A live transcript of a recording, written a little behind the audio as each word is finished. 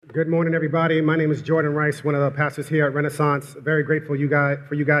Good morning, everybody. My name is Jordan Rice, one of the pastors here at Renaissance. Very grateful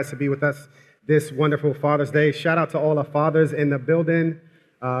for you guys to be with us this wonderful Father's Day. Shout out to all the fathers in the building.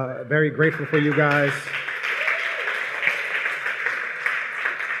 Very grateful for you guys.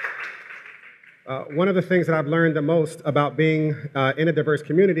 One of the things that I've learned the most about being in a diverse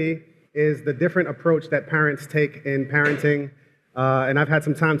community is the different approach that parents take in parenting. And I've had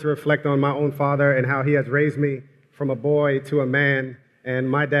some time to reflect on my own father and how he has raised me from a boy to a man. And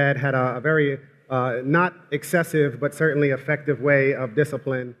my dad had a very not excessive, but certainly effective way of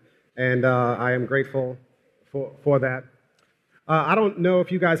discipline. And I am grateful for that. I don't know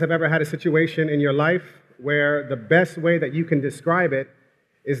if you guys have ever had a situation in your life where the best way that you can describe it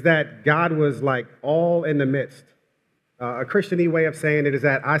is that God was like all in the midst. A Christian-y way of saying it is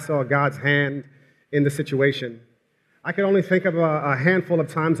that I saw God's hand in the situation. I can only think of a handful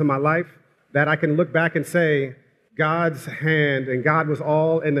of times in my life that I can look back and say, God's hand, and God was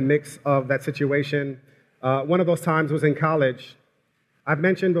all in the mix of that situation. One of those times was in college. I've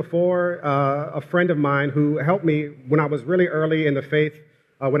mentioned before a friend of mine who helped me when I was really early in the faith,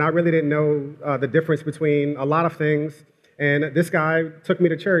 when I really didn't know the difference between a lot of things. And this guy took me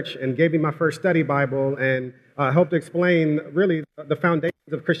to church and gave me my first study Bible and helped explain really the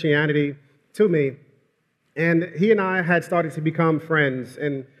foundations of Christianity to me. And he and I had started to become friends.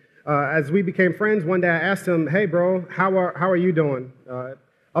 And as we became friends, one day I asked him, "Hey, bro, how are you doing?"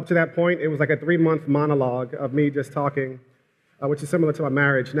 Up to that point, it was like a 3-month monologue of me just talking, which is similar to my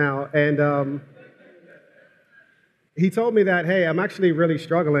marriage now. And he told me that, "Hey, I'm actually really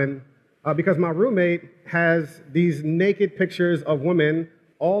struggling because my roommate has these naked pictures of women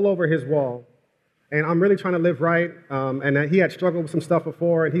all over his wall, and I'm really trying to live right." And that he had struggled with some stuff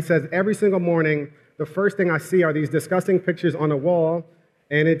before, and he says every single morning, the first thing I see are these disgusting pictures on the wall,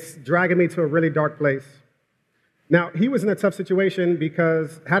 and it's dragging me to a really dark place. Now, he was in a tough situation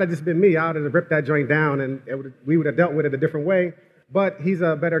because had it just been me, I would have ripped that joint down and we would have dealt with it a different way. But he's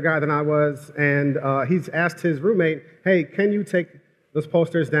a better guy than I was, and he's asked his roommate, "Hey, can you take those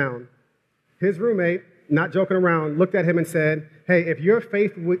posters down?" His roommate, not joking around, looked at him and said, "Hey, if your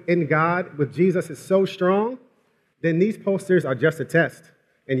faith in God with Jesus is so strong, then these posters are just a test,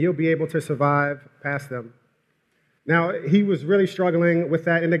 and you'll be able to survive past them." Now, he was really struggling with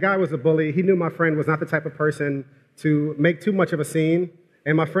that, and the guy was a bully. He knew my friend was not the type of person to make too much of a scene.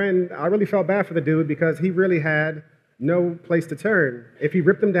 And my friend, I really felt bad for the dude because he really had no place to turn. If he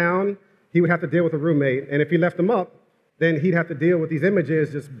ripped them down, he would have to deal with a roommate. And if he left them up, then he'd have to deal with these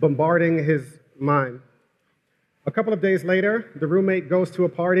images just bombarding his mind. A couple of days later, the roommate goes to a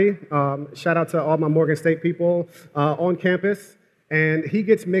party. Shout out to all my Morgan State people on campus. And he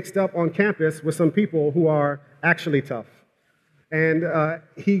gets mixed up on campus with some people who are actually tough. And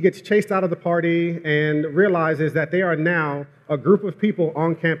he gets chased out of the party and realizes that they are now a group of people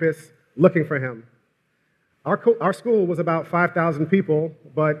on campus looking for him. Our school was about 5,000 people,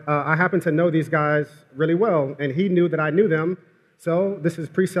 but I happen to know these guys really well, and he knew that I knew them. So this is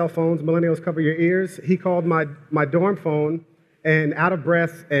pre-cell phones, millennials cover your ears. He called my dorm phone and out of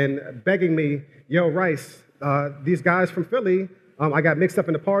breath and begging me, "Yo, Rice, these guys from Philly, I got mixed up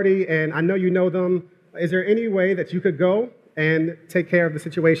in the party, and I know you know them. Is there any way that you could go and take care of the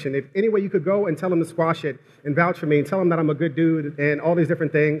situation? If any way you could go and tell them to squash it and vouch for me and tell them that I'm a good dude and all these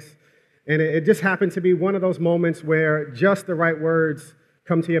different things." And it just happened to be one of those moments where just the right words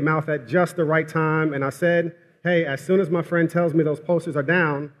come to your mouth at just the right time. And I said, "Hey, as soon as my friend tells me those posters are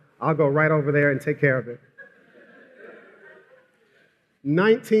down, I'll go right over there and take care of it."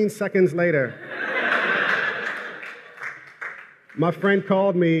 19 seconds later, my friend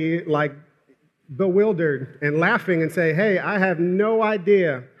called me like bewildered and laughing and say, "Hey, I have no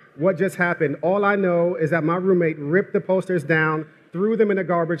idea what just happened. All I know is that my roommate ripped the posters down, threw them in a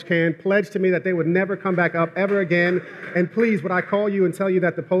garbage can, pledged to me that they would never come back up ever again. And please, would I call you and tell you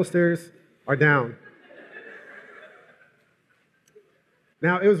that the posters are down?"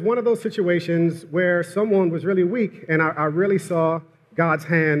 Now, it was one of those situations where someone was really weak, and I really saw God's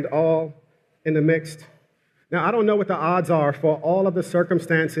hand all in the mix. Now, I don't know what the odds are for all of the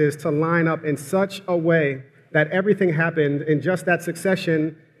circumstances to line up in such a way that everything happened in just that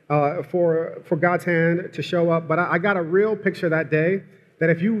succession for God's hand to show up. But I got a real picture that day that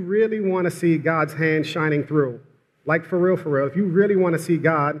if you really want to see God's hand shining through, like for real, if you really want to see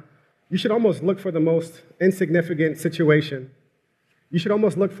God, you should almost look for the most insignificant situation. You should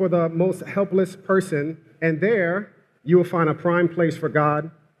almost look for the most helpless person, and there you will find a prime place for God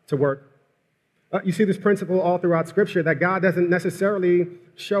to work. You see this principle all throughout Scripture that God doesn't necessarily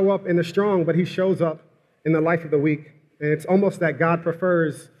show up in the strong, but he shows up in the life of the weak. And it's almost that God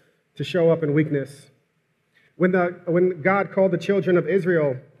prefers to show up in weakness. When God called the children of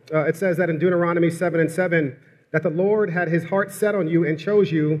Israel It says that in Deuteronomy 7:7, that the Lord had his heart set on you and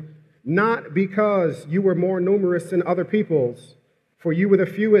chose you, not because you were more numerous than other peoples, for you were the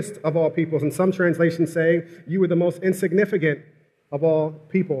fewest of all peoples. And some translations say you were the most insignificant of all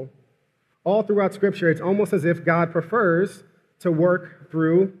people. All throughout Scripture, it's almost as if God prefers to work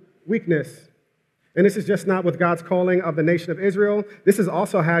through weakness. And this is just not with God's calling of the nation of Israel. This is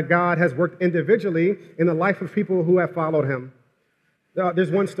also how God has worked individually in the life of people who have followed him.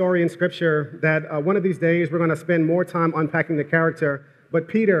 There's one story in Scripture that one of these days we're going to spend more time unpacking the character. But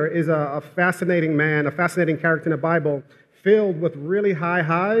Peter is a fascinating man, a fascinating character in the Bible, filled with really high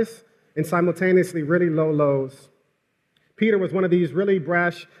highs and simultaneously really low lows. Peter was one of these really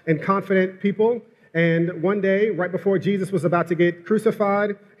brash and confident people. And one day, right before Jesus was about to get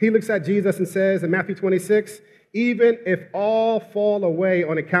crucified, he looks at Jesus and says in Matthew 26, "Even if all fall away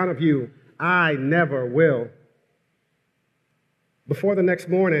on account of you, I never will." Before the next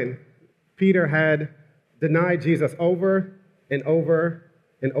morning, Peter had denied Jesus over and over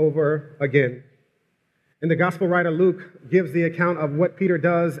and over again. And the gospel writer Luke gives the account of what Peter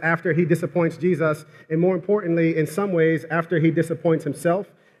does after he disappoints Jesus, and more importantly, in some ways, after he disappoints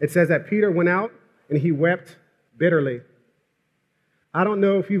himself. It says that Peter went out and he wept bitterly. I don't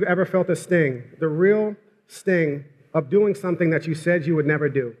know if you've ever felt a sting, the real sting of doing something that you said you would never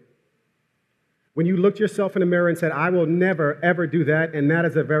do. When you looked yourself in the mirror and said, "I will never, ever do that," and that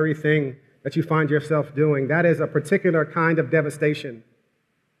is the very thing that you find yourself doing. That is a particular kind of devastation.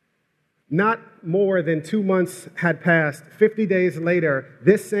 Not more than 2 months had passed. 50 days later,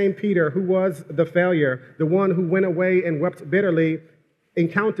 this same Peter, who was the failure, the one who went away and wept bitterly,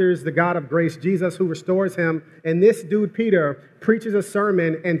 encounters the God of grace, Jesus, who restores him. And this dude, Peter, preaches a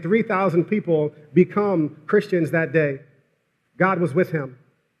sermon, and 3,000 people become Christians that day. God was with him.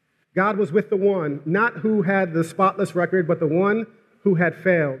 God was with the one, not who had the spotless record, but the one who had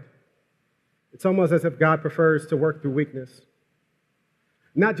failed. It's almost as if God prefers to work through weakness.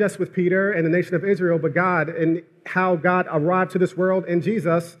 Not just with Peter and the nation of Israel, but God and how God arrived to this world in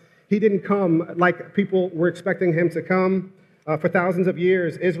Jesus. He didn't come like people were expecting him to come. For thousands of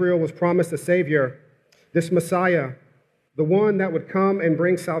years, Israel was promised a Savior, this Messiah, the one that would come and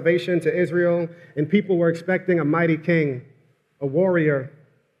bring salvation to Israel, and people were expecting a mighty king, a warrior.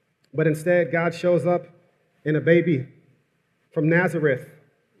 But instead, God shows up in a baby from Nazareth,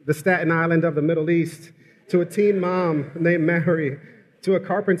 the Staten Island of the Middle East, to a teen mom named Mary, to a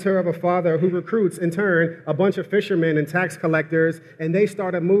carpenter of a father who recruits, in turn, a bunch of fishermen and tax collectors, and they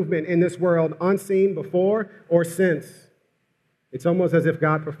start a movement in this world unseen before or since. It's almost as if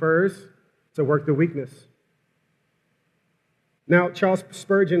God prefers to work through weakness. Now, Charles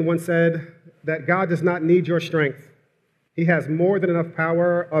Spurgeon once said that God does not need your strength. He has more than enough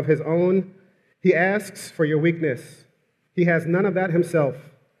power of his own. He asks for your weakness. He has none of that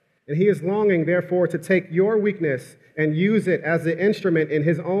himself. And he is longing, therefore, to take your weakness and use it as the instrument in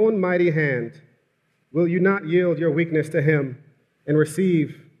his own mighty hand. Will you not yield your weakness to him and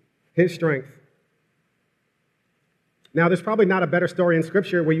receive his strength? Now, there's probably not a better story in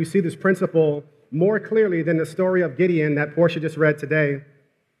Scripture where you see this principle more clearly than the story of Gideon that Portia just read today.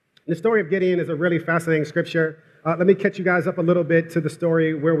 The story of Gideon is a really fascinating scripture. Let me catch you guys up a little bit to the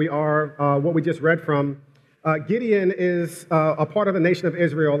story where we are, what we just read from. Gideon is a part of the nation of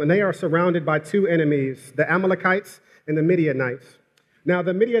Israel, and they are surrounded by two enemies, the Amalekites and the Midianites. Now,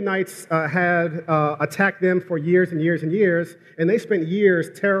 the Midianites had attacked them for years and years and years, and they spent years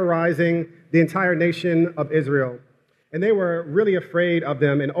terrorizing the entire nation of Israel. And they were really afraid of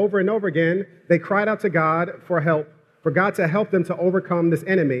them. And over again, they cried out to God for help, for God to help them to overcome this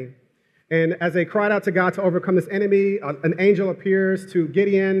enemy. And as they cried out to God to overcome this enemy, an angel appears to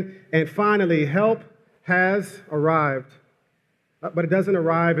Gideon, and finally, help has arrived. But it doesn't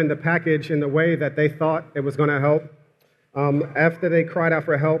arrive in the package in the way that they thought it was going to help. After they cried out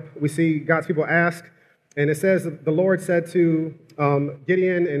for help, we see God's people ask, and it says, the Lord said to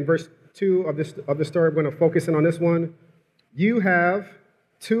Gideon in verse 2 of the story, we're going to focus in on this one, "You have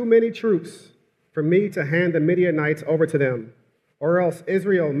too many troops for me to hand the Midianites over to them, or else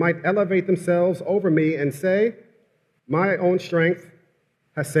Israel might elevate themselves over me and say, 'My own strength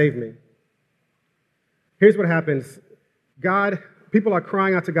has saved me.'" Here's what happens. People are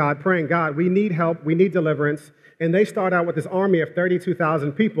crying out to God, praying, "God, we need help, we need deliverance." And they start out with this army of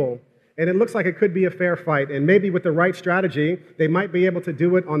 32,000 people. And it looks like it could be a fair fight. And maybe with the right strategy, they might be able to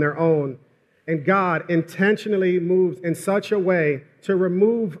do it on their own. And God intentionally moves in such a way to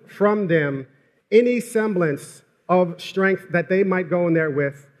remove from them any semblance of strength that they might go in there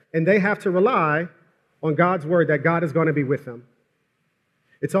with. And they have to rely on God's word that God is going to be with them.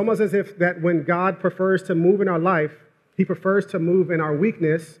 It's almost as if that when God prefers to move in our life, He prefers to move in our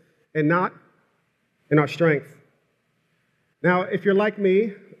weakness and not in our strength. Now, if you're like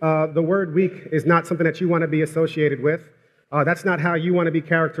me, the word weak is not something that you want to be associated with. That's not how you want to be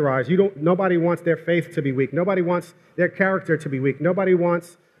characterized. Nobody wants their faith to be weak. Nobody wants their character to be weak. Nobody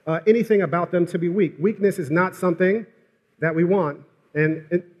wants anything about them to be weak. Weakness is not something that we want.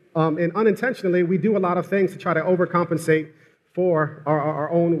 And unintentionally, we do a lot of things to try to overcompensate for our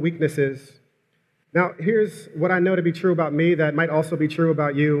own weaknesses. Now, here's what I know to be true about me that might also be true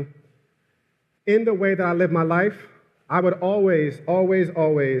about you. In the way that I live my life, I would always, always,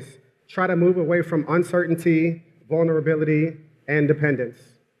 always try to move away from uncertainty, vulnerability, and dependence.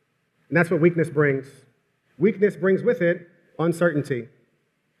 And that's what weakness brings. Weakness brings with it uncertainty.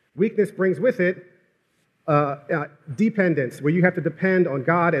 Weakness brings with it dependence, where you have to depend on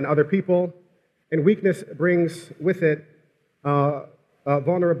God and other people. And weakness brings with it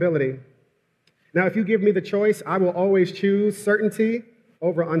vulnerability. Now, if you give me the choice, I will always choose certainty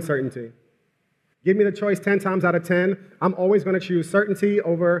over uncertainty. Give me the choice 10 times out of 10, I'm always going to choose certainty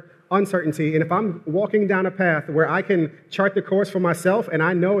over uncertainty. And if I'm walking down a path where I can chart the course for myself and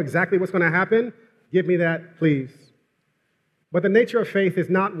I know exactly what's going to happen, give me that, please. But the nature of faith is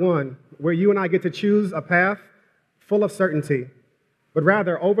not one where you and I get to choose a path full of certainty, but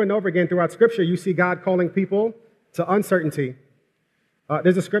rather, over and over again throughout Scripture, you see God calling people to uncertainty.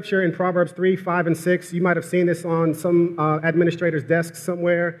 There's a scripture in Proverbs 3, 5, and 6. You might have seen this on some administrator's desk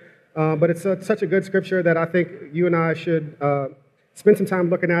somewhere, but it's such a good scripture that I think you and I should spend some time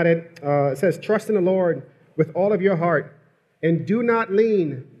looking at it. It says, trust in the Lord with all of your heart, and do not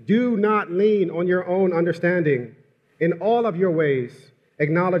lean on your own understanding. In all of your ways,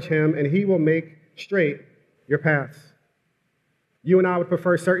 acknowledge him, and he will make straight your paths. You and I would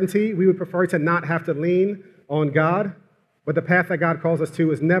prefer certainty. We would prefer to not have to lean on God. But the path that God calls us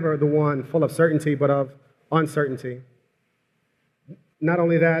to is never the one full of certainty, but of uncertainty. Not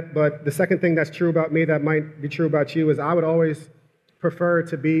only that, but the second thing that's true about me that might be true about you is I would always prefer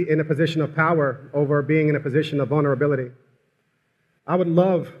to be in a position of power over being in a position of vulnerability. I would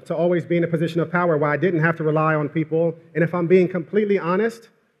love to always be in a position of power where I didn't have to rely on people, and if I'm being completely honest,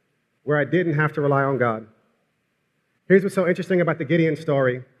 where I didn't have to rely on God. Here's what's so interesting about the Gideon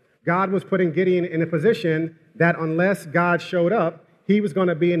story. God was putting Gideon in a position that unless God showed up, he was going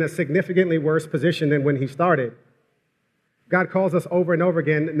to be in a significantly worse position than when he started. God calls us over and over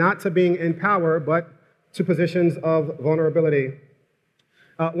again, not to being in power, but to positions of vulnerability.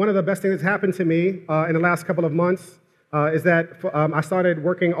 One of the best things that's happened to me in the last couple of months is that I started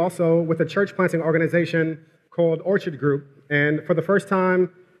working also with a church planting organization called Orchard Group. And for the first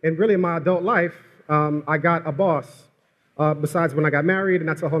time in really my adult life, I got a boss. Besides when I got married, and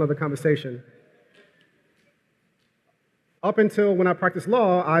that's a whole other conversation. Up until when I practiced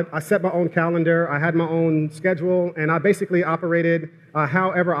law, I set my own calendar, I had my own schedule, and I basically operated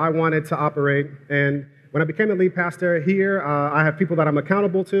however I wanted to operate. And when I became the lead pastor here, I have people that I'm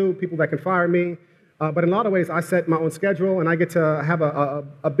accountable to, people that can fire me. But in a lot of ways, I set my own schedule, and I get to have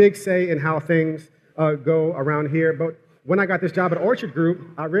a big say in how things go around here. But when I got this job at Orchard Group,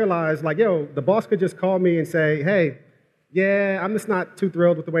 I realized, the boss could just call me and say, hey, yeah, I'm just not too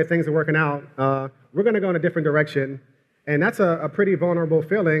thrilled with the way things are working out. We're going to go in a different direction. And that's a pretty vulnerable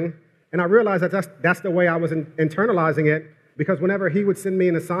feeling. And I realized that that's the way I was internalizing it, because whenever he would send me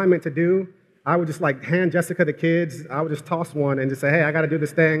an assignment to do, I would just hand Jessica the kids. I would just toss one and just say, hey, I got to do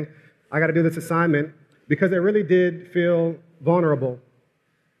this thing. I got to do this assignment, because it really did feel vulnerable.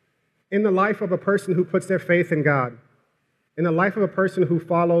 In the life of a person who puts their faith in God, in the life of a person who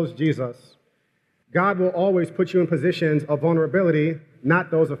follows Jesus, God will always put you in positions of vulnerability,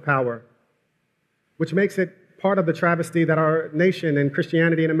 not those of power, which makes it part of the travesty that our nation and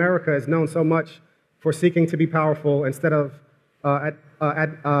Christianity in America is known so much for seeking to be powerful instead of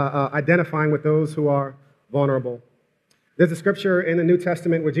identifying with those who are vulnerable. There's a scripture in the New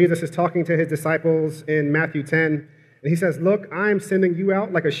Testament where Jesus is talking to his disciples in Matthew 10, and he says, look, I am sending you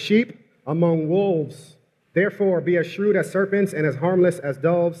out like a sheep among wolves. Therefore, be as shrewd as serpents and as harmless as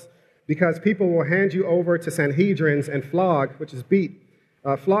doves, because people will hand you over to Sanhedrins and flog, which is beat,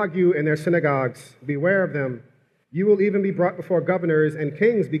 flog you in their synagogues. Beware of them. You will even be brought before governors and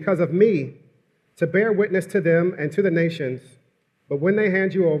kings because of me, to bear witness to them and to the nations. But when they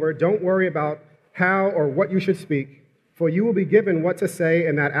hand you over, don't worry about how or what you should speak, for you will be given what to say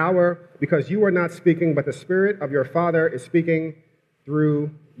in that hour, because you are not speaking, but the Spirit of your Father is speaking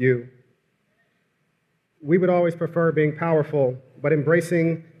through you. We would always prefer being powerful, but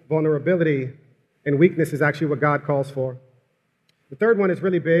embracing vulnerability and weakness is actually what God calls for. The third one is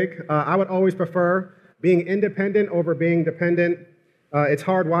really big. I would always prefer being independent over being dependent. It's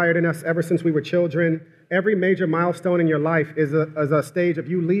hardwired in us ever since we were children. every major milestone in your life is a stage of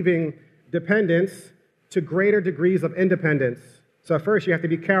you leaving dependence to greater degrees of independence. So at first you have to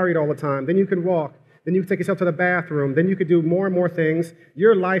be carried all the time. Then you can walk. Then you can take yourself to the bathroom. Then you can do more and more things.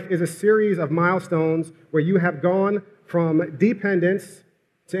 Your life is a series of milestones where you have gone from dependence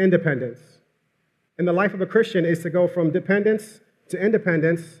to independence. And the life of a Christian is to go from dependence to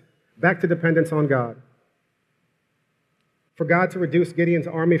independence back to dependence on God. For God to reduce Gideon's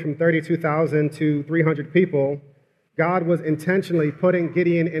army from 32,000 to 300 people, God was intentionally putting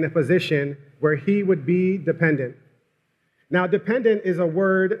Gideon in a position where he would be dependent. Now, dependent is a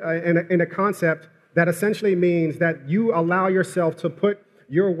word and a concept that essentially means that you allow yourself to put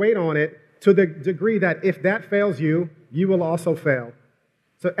your weight on it to the degree that if that fails you, you will also fail.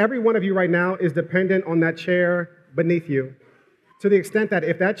 So every one of you right now is dependent on that chair beneath you, to the extent that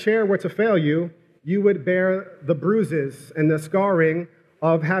if that chair were to fail you, you would bear the bruises and the scarring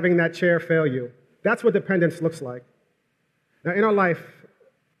of having that chair fail you. That's what dependence looks like. Now, in our life,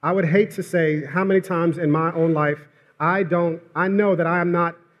 I would hate to say how many times in my own life I know that I am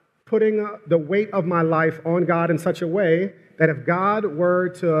not putting the weight of my life on God in such a way that if God were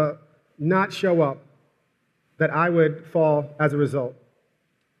to not show up, that I would fall as a result.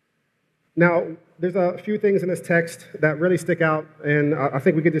 Now, there's a few things in this text that really stick out, and I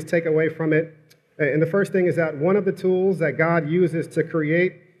think we could just take away from it. And the first thing is that one of the tools that God uses to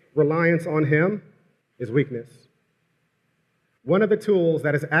create reliance on Him is weakness. One of the tools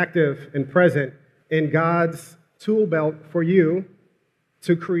that is active and present in God's tool belt for you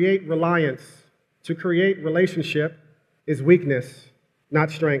to create reliance, to create relationship, is weakness,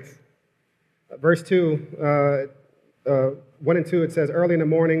 not strength. Verse 2, 1 and 2, it says, early in the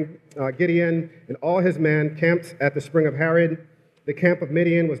morning, Gideon and all his men camped at the spring of Harod. The camp of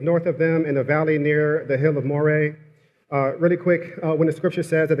Midian was north of them in the valley near the hill of Moreh. Really quick, when the scripture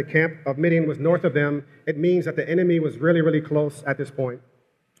says that the camp of Midian was north of them, it means that the enemy was really, really close at this point.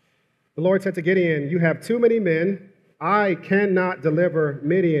 The Lord said to Gideon, you have too many men. I cannot deliver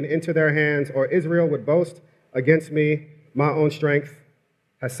Midian into their hands, or Israel would boast against me. My own strength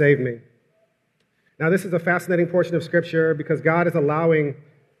has saved me. Now, this is a fascinating portion of Scripture because God is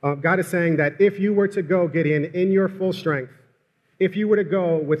saying that if you were to go, Gideon, in your full strength, if you were to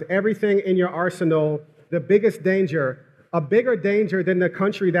go with everything in your arsenal, the biggest danger, a bigger danger than the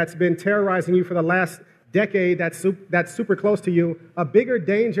country that's been terrorizing you for the last decade that's super close to you, a bigger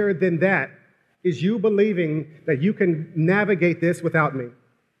danger than that is you believing that you can navigate this without me.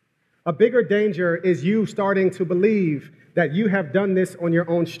 A bigger danger is you starting to believe that you have done this on your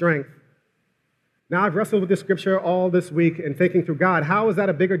own strength. Now, I've wrestled with this scripture all this week and thinking through, God, how is that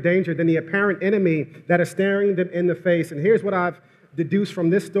a bigger danger than the apparent enemy that is staring them in the face? And here's what I've deduced from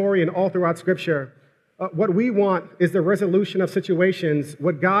this story and all throughout Scripture. What we want is the resolution of situations.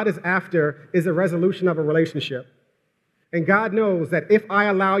 What God is after is the resolution of a relationship. And God knows that if I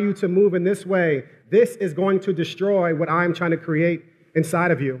allow you to move in this way, this is going to destroy what I'm trying to create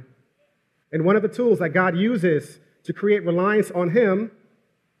inside of you. And one of the tools that God uses to create reliance on Him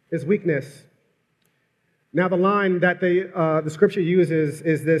is weakness. Now, the line that the Scripture uses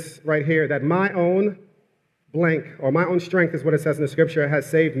is this right here, that my own blank, or my own strength is what it says in the Scripture, has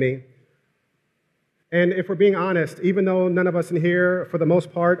saved me. And if we're being honest, even though none of us in here, for the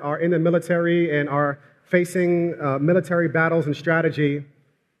most part, are in the military and are facing military battles and strategy,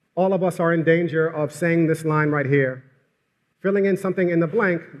 all of us are in danger of saying this line right here, filling in something in the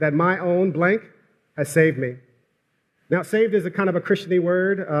blank, that my own blank has saved me. Now, saved is a kind of a Christian-y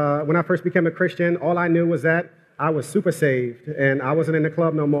word. When I first became a Christian, all I knew was that I was super saved, and I wasn't in the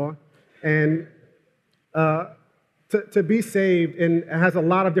club no more. And to be saved, and it has a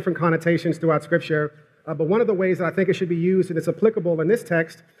lot of different connotations throughout Scripture, but one of the ways that I think it should be used, and it's applicable in this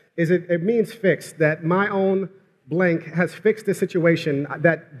text, is it means fixed, that my own blank has fixed the situation,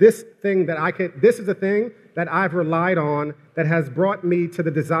 that this is a thing that I've relied on that has brought me to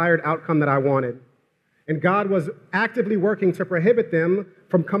the desired outcome that I wanted. And God was actively working to prohibit them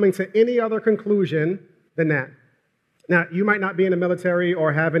from coming to any other conclusion than that. Now, you might not be in the military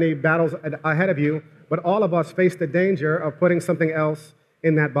or have any battles ahead of you, but all of us face the danger of putting something else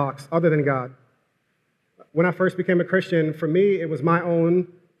in that box other than God. When I first became a Christian, for me, it was my own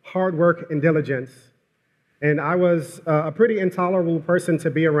hard work and diligence. And I was a pretty intolerable person to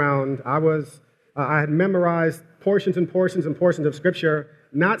be around. I had memorized portions and portions and portions of Scripture,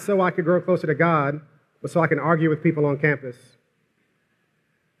 not so I could grow closer to God, but so I can argue with people on campus.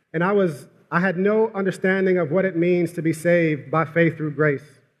 And I had no understanding of what it means to be saved by faith through grace.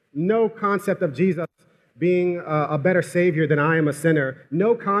 No concept of Jesus being a better Savior than I am a sinner.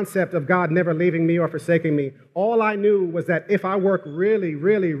 No concept of God never leaving me or forsaking me. All I knew was that if I work really,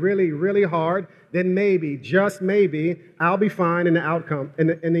 really, really, really hard, then maybe, just maybe, I'll be fine in the outcome, in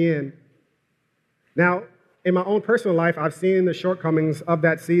the end. Now, in my own personal life, I've seen the shortcomings of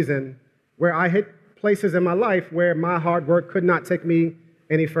that season where I hit places in my life where my hard work could not take me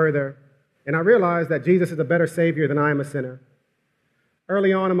any further. And I realized that Jesus is a better Savior than I am a sinner.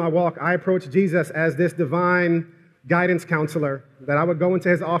 Early on in my walk, I approached Jesus as this divine guidance counselor, that I would go into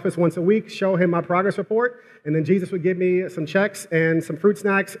his office once a week, show him my progress report, and then Jesus would give me some checks and some fruit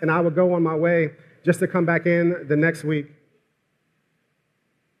snacks, and I would go on my way just to come back in the next week.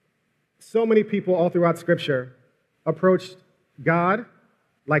 So many people all throughout Scripture approached God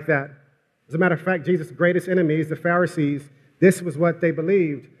like that. As a matter of fact, Jesus' greatest enemies, the Pharisees, this was what they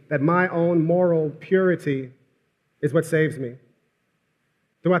believed, that my own moral purity is what saves me.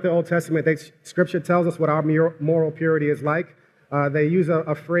 Throughout the Old Testament, Scripture tells us what our moral purity is like. They use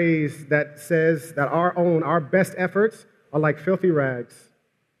a phrase that says that our best efforts are like filthy rags.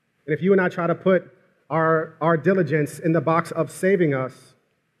 And if you and I try to put our diligence in the box of saving us,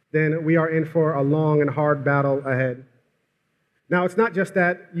 then we are in for a long and hard battle ahead. Now, it's not just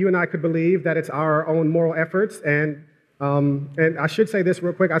that you and I could believe that it's our own moral efforts, and I should say this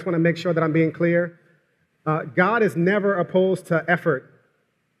real quick. I just want to make sure that I'm being clear. God is never opposed to effort.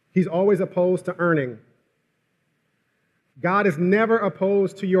 He's always opposed to earning. God is never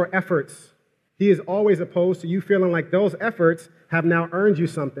opposed to your efforts. He is always opposed to you feeling like those efforts have now earned you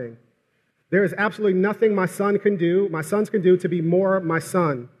something. There is absolutely nothing my sons can do to be more my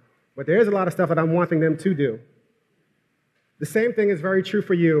son. But there is a lot of stuff that I'm wanting them to do. The same thing is very true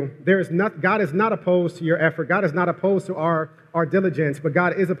for you. God is not opposed to your effort. God is not opposed to our diligence, but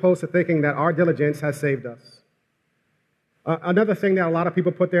God is opposed to thinking that our diligence has saved us. Another thing that a lot of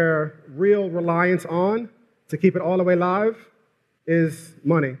people put their real reliance on to keep it all the way alive is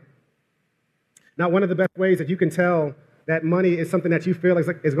money. Now, one of the best ways that you can tell that money is something that you feel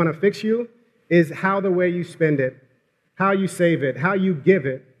is going to fix you is how the way you spend it, how you save it, how you give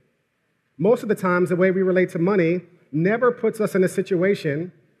it. Most of the times, the way we relate to money never puts us in a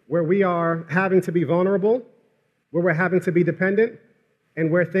situation where we are having to be vulnerable, where we're having to be dependent,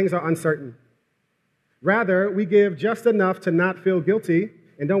 and where things are uncertain. Rather, we give just enough to not feel guilty,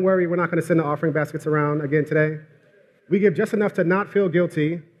 and don't worry, we're not going to send the offering baskets around again today. We give just enough to not feel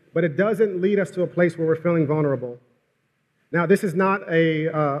guilty, but it doesn't lead us to a place where we're feeling vulnerable. Now, this is not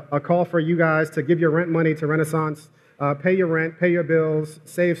a call for you guys to give your rent money to Renaissance, pay your rent, pay your bills,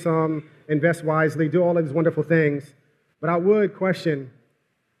 save some, invest wisely, do all of these wonderful things. But I would question,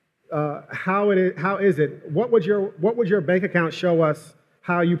 how is it? What would your bank account show us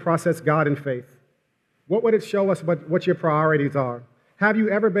how you process God in faith? What would it show us what your priorities are? Have you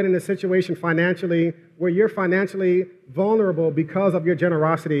ever been in a situation financially where you're financially vulnerable because of your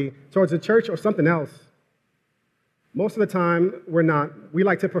generosity towards the church or something else? Most of the time, we're not.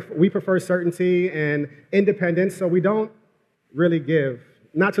 We prefer certainty and independence, so we don't really give,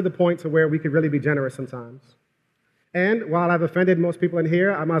 not to the point to where we could really be generous sometimes. And while I've offended most people in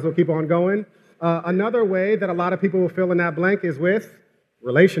here, I might as well keep on going. Another way that a lot of people will fill in that blank is with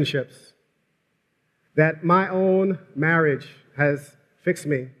relationships. That my own marriage has fixed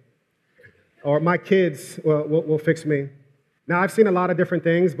me, or my kids will fix me. Now, I've seen a lot of different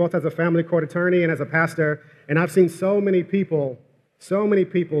things, both as a family court attorney and as a pastor, and I've seen so many people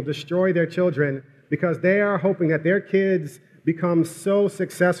destroy their children because they are hoping that their kids become so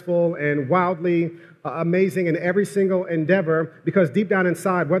successful and wildly amazing in every single endeavor, because deep down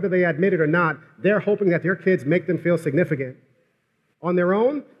inside, whether they admit it or not, they're hoping that their kids make them feel significant. On their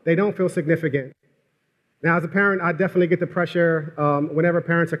own, they don't feel significant. Now, as a parent, I definitely get the pressure whenever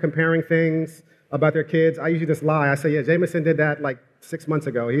parents are comparing things about their kids. I usually just lie. I say, yeah, Jameson did that like 6 months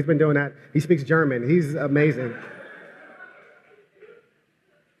ago. He's been doing that. He speaks German. He's amazing.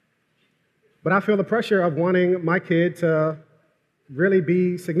 But I feel the pressure of wanting my kid to really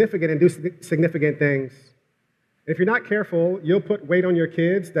be significant and do significant things. If you're not careful, you'll put weight on your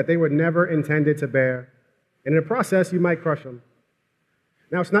kids that they were never intended to bear. And in the process, you might crush them.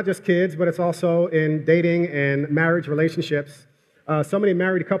 Now, it's not just kids, but it's also in dating and marriage relationships. So many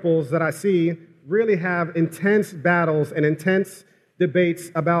married couples that I see really have intense battles and intense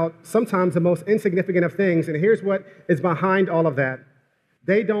debates about sometimes the most insignificant of things. And here's what is behind all of that.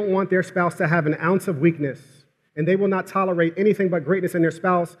 They don't want their spouse to have an ounce of weakness, and they will not tolerate anything but greatness in their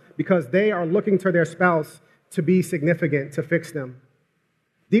spouse because they are looking to their spouse to be significant, to fix them.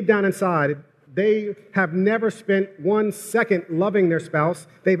 Deep down inside, they have never spent 1 second loving their spouse.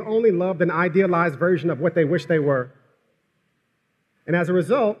 They've only loved an idealized version of what they wish they were. And as a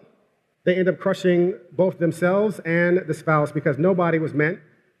result, They end up crushing both themselves and the spouse because nobody was meant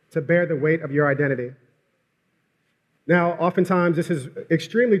to bear the weight of your identity. Now, oftentimes, this is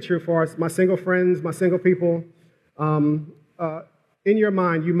extremely true for us, my single friends, my single people. In your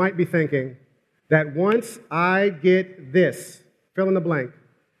mind, you might be thinking that once I get this, fill in the blank,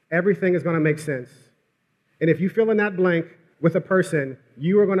 everything is going to make sense. And if you fill in that blank with a person,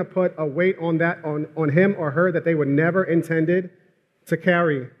 you are going to put a weight on that, on him or her that they were never intended to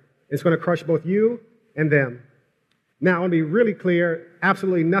carry. It's going to crush both you and them. Now, I want to be really clear,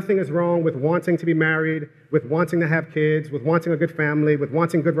 absolutely nothing is wrong with wanting to be married, with wanting to have kids, with wanting a good family, with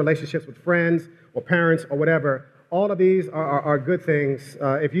wanting good relationships with friends or parents or whatever. All of these are good things.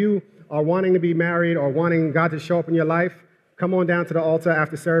 If you are wanting to be married or wanting God to show up in your life, come on down to the altar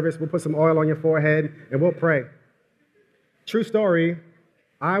after service. We'll put some oil on your forehead and we'll pray. True story,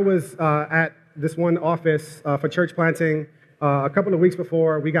 I was at this one office for church planting a couple of weeks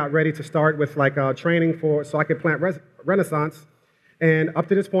before we got ready to start with training so I could plant Renaissance. And up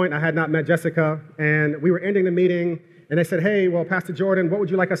to this point, I had not met Jessica. And we were ending the meeting, and they said, hey, well, Pastor Jordan, what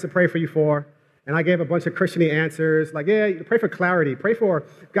would you like us to pray for you for? And I gave a bunch of Christian-y answers, pray for clarity, pray for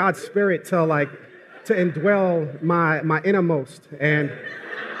God's Spirit to indwell my innermost. And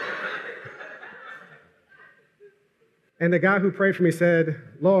the guy who prayed for me said,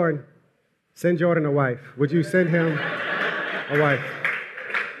 Lord, send Jordan a wife. Would you send him a wife?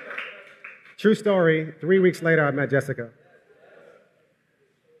 True story, 3 weeks later, I met Jessica.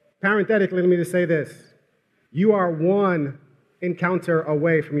 Parenthetically, let me just say this. You are one encounter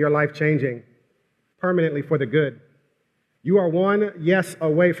away from your life changing permanently for the good. You are one yes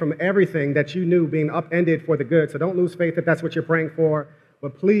away from everything that you knew being upended for the good. So don't lose faith if that's what you're praying for.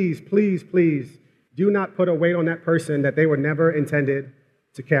 But please, please, please, do not put a weight on that person that they were never intended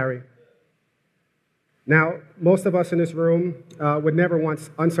to carry. Now, most of us in this room would never want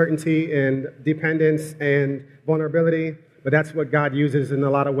uncertainty and dependence and vulnerability, but that's what God uses in a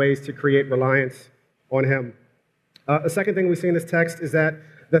lot of ways to create reliance on Him. The second thing we see in this text is that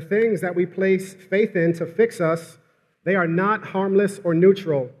the things that we place faith in to fix us, they are not harmless or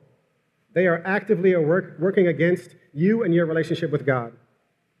neutral. They are actively working against you and your relationship with God.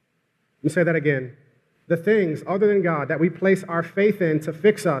 Let me say that again. The things other than God that we place our faith in to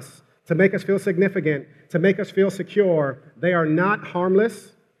fix us, to make us feel significant, to make us feel secure, they are not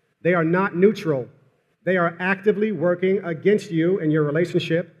harmless. They are not neutral. They are actively working against you and your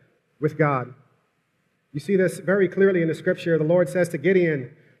relationship with God. You see this very clearly in the scripture. The Lord says to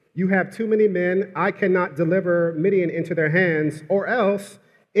Gideon, you have too many men. I cannot deliver Midian into their hands, or else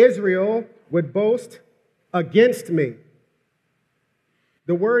Israel would boast against me.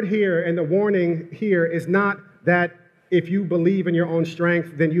 The word here and the warning here is not that if you believe in your own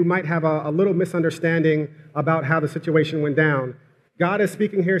strength, then you might have a little misunderstanding about how the situation went down. God is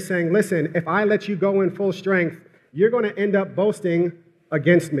speaking here saying, listen, if I let you go in full strength, you're going to end up boasting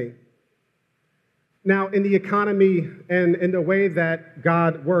against me. Now, in the economy and in the way that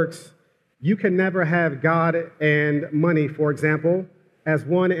God works, you can never have God and money, for example, as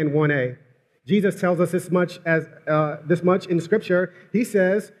one and 1A. Jesus tells us this much in Scripture. He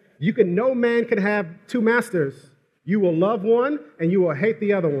says, no man can have two masters. You will love one and you will hate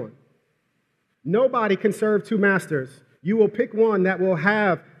the other one. Nobody can serve two masters. You will pick one that will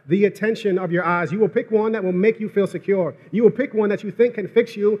have the attention of your eyes. You will pick one that will make you feel secure. You will pick one that you think can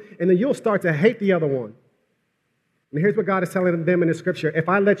fix you, and then you'll start to hate the other one. And here's what God is telling them in the scripture. If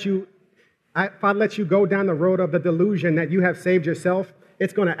I let you go down the road of the delusion that you have saved yourself,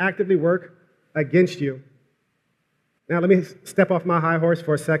 it's going to actively work against you. Now, let me step off my high horse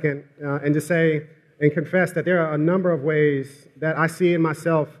for a second and just say and confess that there are a number of ways that I see in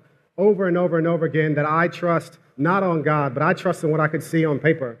myself over and over and over again that I trust not on God, but I trust in what I could see on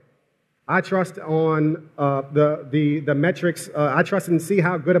paper. I trust on the metrics. I trust and see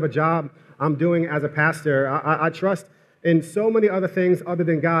how good of a job I'm doing as a pastor. I trust in so many other things other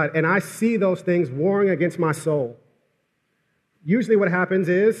than God, and I see those things warring against my soul. Usually what happens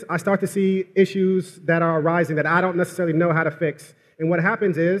is I start to see issues that are arising that I don't necessarily know how to fix. And what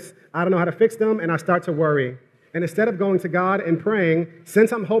happens is I don't know how to fix them, and I start to worry. And instead of going to God and praying,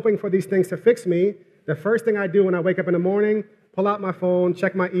 since I'm hoping for these things to fix me, the first thing I do when I wake up in the morning, pull out my phone,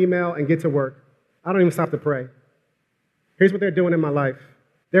 check my email, and get to work. I don't even stop to pray. Here's what they're doing in my life.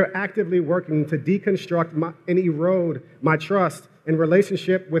 They're actively working to deconstruct and erode my trust and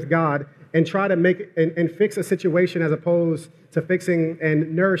relationship with God and try to make and fix a situation as opposed to fixing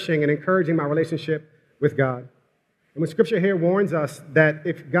and nourishing and encouraging my relationship with God. And when Scripture here warns us that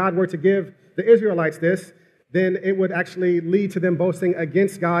if God were to give the Israelites this, then it would actually lead to them boasting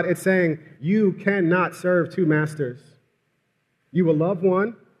against God. It's saying, you cannot serve two masters. You will love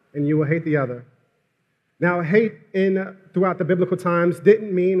one and you will hate the other. Now, hate throughout the biblical times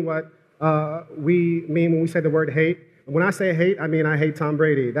didn't mean what we mean when we say the word hate. When I say hate, I mean I hate Tom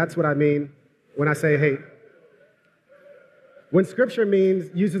Brady. That's what I mean when I say hate. When Scripture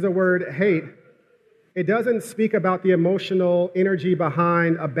uses the word hate, it doesn't speak about the emotional energy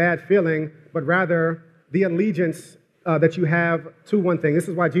behind a bad feeling, but rather the allegiance that you have to one thing. This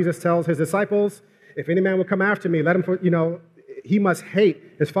is why Jesus tells his disciples, if any man will come after me, let him, he must hate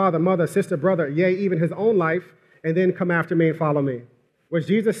his father, mother, sister, brother, yea, even his own life, and then come after me and follow me. Was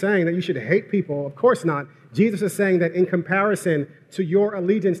Jesus saying that you should hate people? Of course not. Jesus is saying that in comparison to your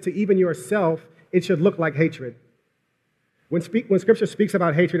allegiance to even yourself, it should look like hatred. When Scripture speaks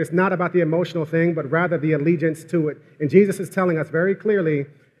about hatred, it's not about the emotional thing, but rather the allegiance to it. And Jesus is telling us very clearly,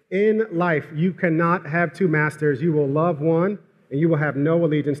 in life, you cannot have two masters. You will love one, and you will have no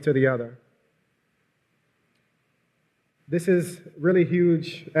allegiance to the other. This is really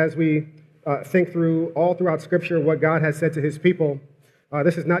huge as we think through all throughout Scripture what God has said to his people.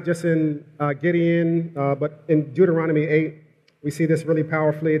 This is not just in Gideon, but in Deuteronomy 8, we see this really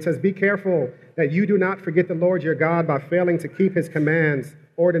powerfully. It says, be careful that you do not forget the Lord your God by failing to keep his commands,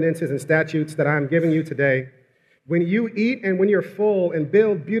 ordinances, and statutes that I am giving you today. When you eat and when you're full and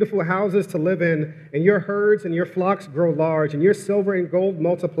build beautiful houses to live in, and your herds and your flocks grow large, and your silver and gold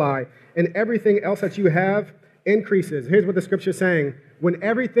multiply, and everything else that you have increases. Here's what the Scripture is saying. When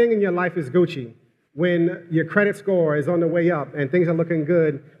everything in your life is Gucci, when your credit score is on the way up and things are looking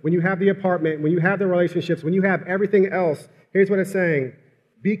good, when you have the apartment, when you have the relationships, when you have everything else, here's what it's saying.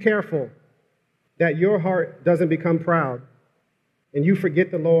 Be careful that your heart doesn't become proud and you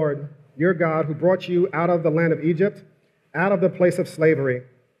forget the Lord, your God, who brought you out of the land of Egypt, out of the place of slavery.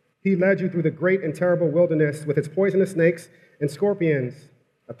 He led you through the great and terrible wilderness with its poisonous snakes and scorpions,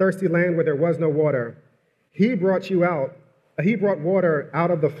 a thirsty land where there was no water. He brought water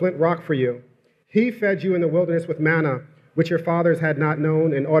out of the flint rock for you. He fed you in the wilderness with manna, which your fathers had not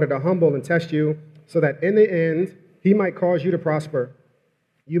known, in order to humble and test you, so that in the end he might cause you to prosper.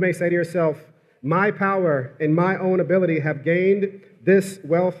 You may say to yourself, my power and my own ability have gained this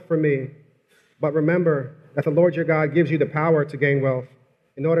wealth for me. But remember that the Lord your God gives you the power to gain wealth,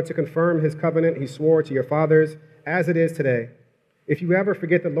 in order to confirm his covenant he swore to your fathers, as it is today. If you ever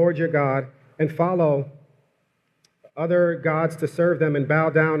forget the Lord your God and follow other gods to serve them and bow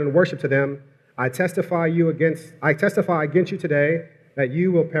down and worship to them, I testify against you today that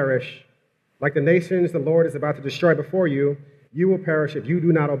you will perish. Like the nations the Lord is about to destroy before you, you will perish if you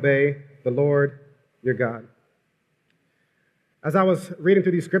do not obey the Lord your God. As I was reading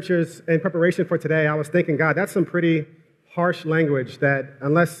through these scriptures in preparation for today, I was thinking, God, that's some pretty harsh language that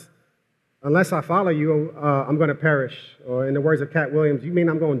unless I follow you, I'm going to perish. Or in the words of Cat Williams, you mean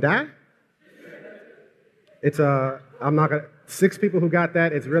I'm going to die? I'm not going to, 6 people who got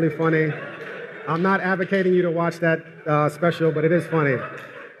that, it's really funny. I'm not advocating you to watch that special, but it is funny.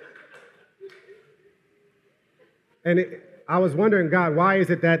 And I was wondering, God, why is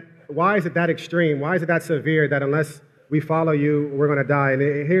it that extreme? Why is it that severe that unless we follow you, we're going to die? And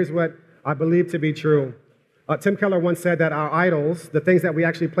here's what I believe to be true. Tim Keller once said that our idols, the things that we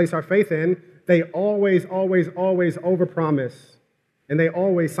actually place our faith in, they always, always, always overpromise, and they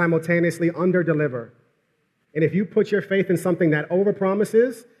always simultaneously underdeliver. And if you put your faith in something that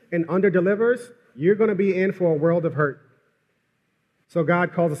overpromises and underdelivers, you're going to be in for a world of hurt. So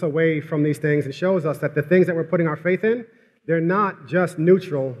God calls us away from these things and shows us that the things that we're putting our faith in, they're not just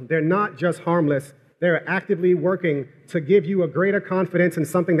neutral, they're not just harmless, they're actively working to give you a greater confidence in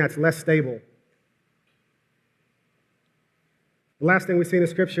something that's less stable. The last thing we see in the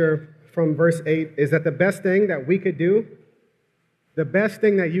scripture from verse 8 is that the best thing that we could do, the best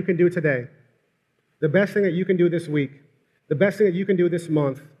thing that you can do today, the best thing that you can do this week, the best thing that you can do this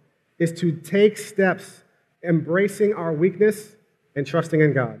month is to take steps embracing our weakness and trusting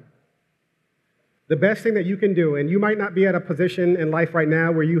in God. The best thing that you can do, and you might not be at a position in life right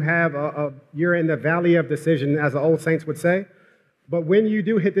now where you have you're in the valley of decision, as the old saints would say, but when you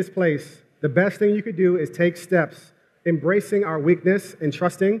do hit this place, the best thing you could do is take steps embracing our weakness and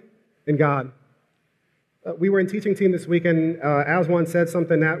trusting in God. We were in teaching team this week, and Aswan said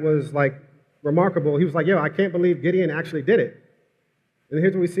something that was like remarkable. He was like, I can't believe Gideon actually did it. And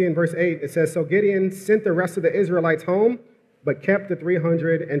here's what we see in verse 8. It says, so Gideon sent the rest of the Israelites home, but kept the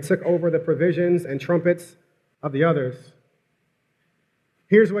 300 and took over the provisions and trumpets of the others.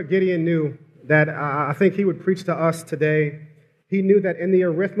 Here's what Gideon knew that I think he would preach to us today. He knew that in the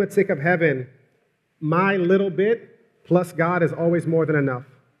arithmetic of heaven, my little bit plus God is always more than enough.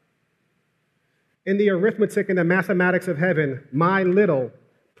 In the arithmetic and the mathematics of heaven, my little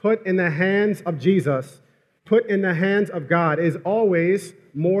put in the hands of Jesus, put in the hands of God is always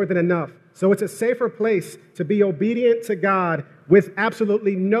more than enough. So it's a safer place to be obedient to God with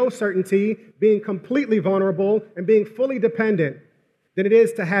absolutely no certainty, being completely vulnerable, and being fully dependent than it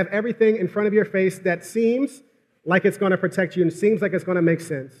is to have everything in front of your face that seems like it's going to protect you and seems like it's going to make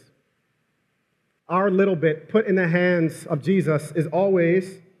sense. Our little bit put in the hands of Jesus is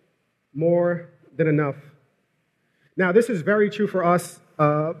always more than enough. Now, this is very true for us,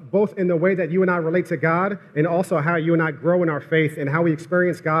 both in the way that you and I relate to God and also how you and I grow in our faith and how we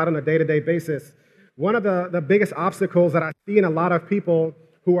experience God on a day-to-day basis. One of the biggest obstacles that I see in a lot of people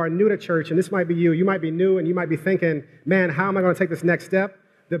who are new to church, and this might be you might be new and you might be thinking, man, how am I going to take this next step?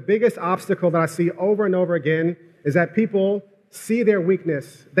 The biggest obstacle that I see over and over again is that people see their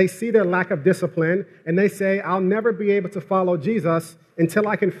weakness, they see their lack of discipline, and they say, I'll never be able to follow Jesus until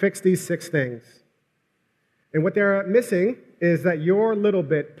I can fix these 6 things. And what they're missing is that your little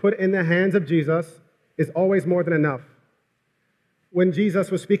bit put in the hands of Jesus is always more than enough. When Jesus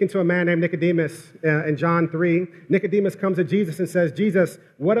was speaking to a man named Nicodemus in John 3, Nicodemus comes to Jesus and says, Jesus,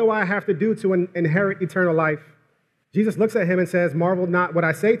 what do I have to do to inherit eternal life? Jesus looks at him and says, marvel not what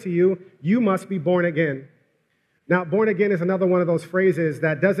I say to you, you must be born again. Now, born again is another one of those phrases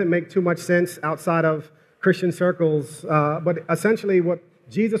that doesn't make too much sense outside of Christian circles, but essentially what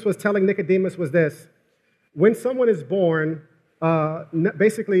Jesus was telling Nicodemus was this. When someone is born,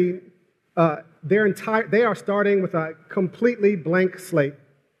 basically, they are starting with a completely blank slate.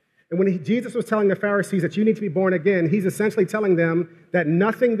 And when Jesus was telling the Pharisees that you need to be born again, he's essentially telling them that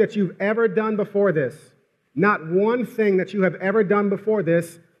nothing that you've ever done before this, not one thing that you have ever done before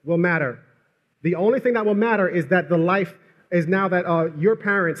this will matter. The only thing that will matter is that the life is now that your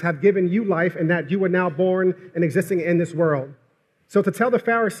parents have given you life and that you were now born and existing in this world. So to tell the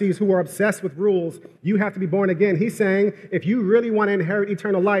Pharisees who are obsessed with rules, you have to be born again, he's saying, if you really want to inherit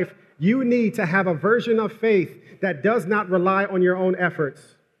eternal life, you need to have a version of faith that does not rely on your own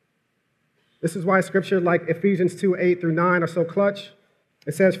efforts. This is why scripture like Ephesians 2:8-9 are so clutch.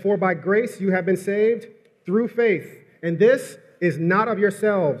 It says, for by grace you have been saved through faith, and this is not of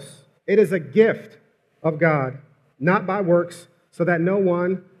yourselves. It is a gift of God, not by works, so that no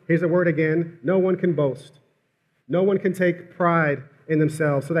one, here's the word again, no one can boast. No one can take pride in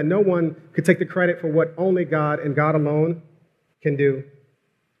themselves, so that no one could take the credit for what only God and God alone can do.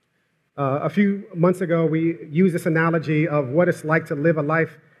 A few months ago, we used this analogy of what it's like to live a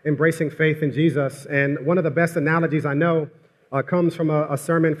life embracing faith in Jesus. And one of the best analogies I know comes from a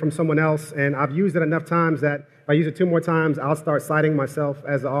sermon from someone else, and I've used it enough times that if I use it 2 more times, I'll start citing myself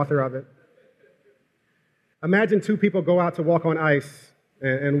as the author of it. Imagine 2 people go out to walk on ice,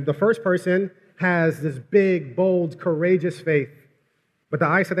 and the first person has this big, bold, courageous faith, but the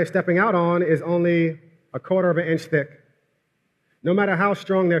ice that they're stepping out on is only 1/4 of an inch thick. No matter how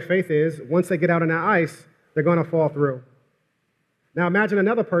strong their faith is, once they get out on that ice, they're going to fall through. Now imagine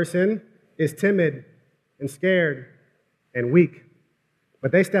another person is timid and scared and weak,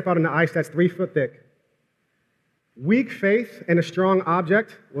 but they step out on the ice that's 3 foot thick. Weak faith and a strong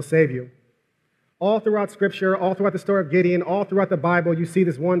object will save you. All throughout Scripture, all throughout the story of Gideon, all throughout the Bible, you see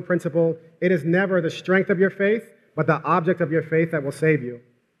this one principle. It is never the strength of your faith, but the object of your faith that will save you.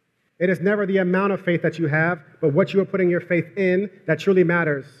 It is never the amount of faith that you have, but what you are putting your faith in that truly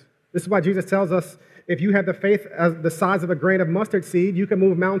matters. This is why Jesus tells us, if you have the faith as the size of a grain of mustard seed, you can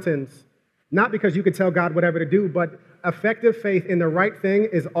move mountains. Not because you can tell God whatever to do, but effective faith in the right thing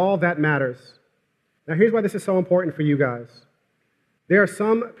is all that matters. Now, here's why this is so important for you guys. There are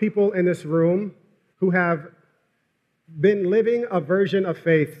some people in this room who have been living a version of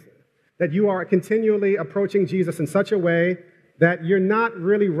faith that you are continually approaching Jesus in such a way that you're not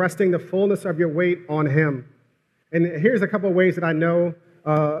really resting the fullness of your weight on him. And here's a couple of ways that I know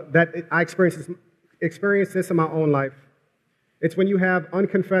that I experienced this in my own life. It's when you have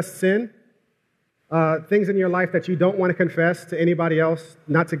unconfessed sin, things in your life that you don't want to confess to anybody else,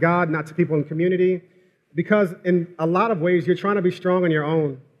 not to God, not to people in the community, because in a lot of ways you're trying to be strong on your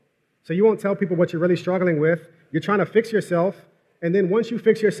own. So you won't tell people what you're really struggling with. You're trying to fix yourself. And then once you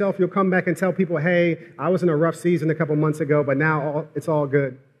fix yourself, you'll come back and tell people, hey, I was in a rough season a couple months ago, but now it's all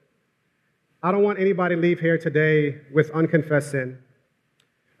good. I don't want anybody to leave here today with unconfessed sin.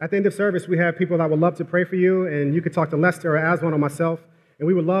 At the end of service, we have people that would love to pray for you, and you could talk to Lester or Aswan or myself, and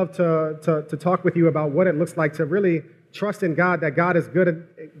we would love to talk with you about what it looks like to really trust in God, that God is good,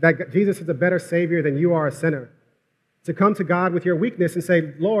 that Jesus is a better Savior than you are a sinner. To come to God with your weakness and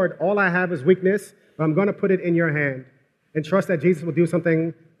say, Lord, all I have is weakness, but I'm going to put it in your hand, and trust that Jesus will do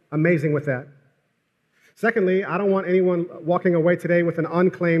something amazing with that. Secondly, I don't want anyone walking away today with an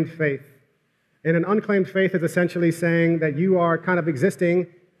unclaimed faith. And an unclaimed faith is essentially saying that you are kind of existing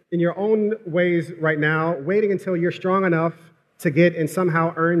in your own ways right now, waiting until you're strong enough to get and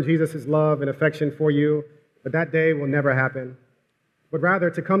somehow earn Jesus' love and affection for you, but that day will never happen. But rather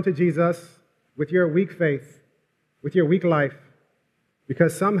to come to Jesus with your weak faith, with your weak life,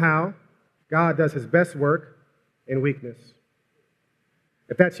 because somehow God does his best work in weakness.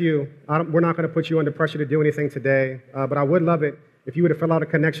 If that's you, we're not going to put you under pressure to do anything today, but I would love it if you were to fill out a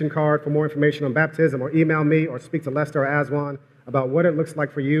connection card for more information on baptism, or email me or speak to Lester or Aswan about what it looks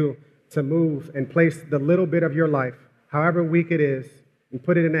like for you to move and place the little bit of your life, however weak it is, and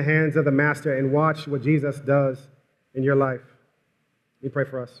put it in the hands of the Master and watch what Jesus does in your life. Let me pray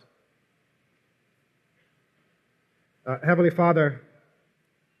for us. Heavenly Father,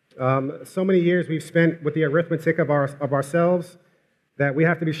 so many years we've spent with the arithmetic of ourselves that we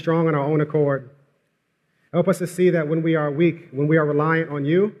have to be strong on our own accord. Help us to see that when we are weak, when we are reliant on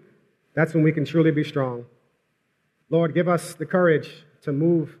you, that's when we can truly be strong. Lord, give us the courage to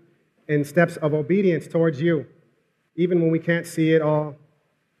move in steps of obedience towards you, even when we can't see it all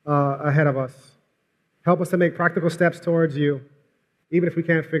ahead of us. Help us to make practical steps towards you, even if we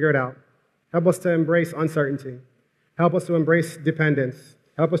can't figure it out. Help us to embrace uncertainty. Help us to embrace dependence.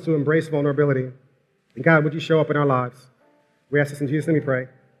 Help us to embrace vulnerability. And God, would you show up in our lives? We ask this in Jesus' name we pray.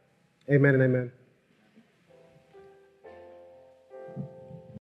 Amen and amen.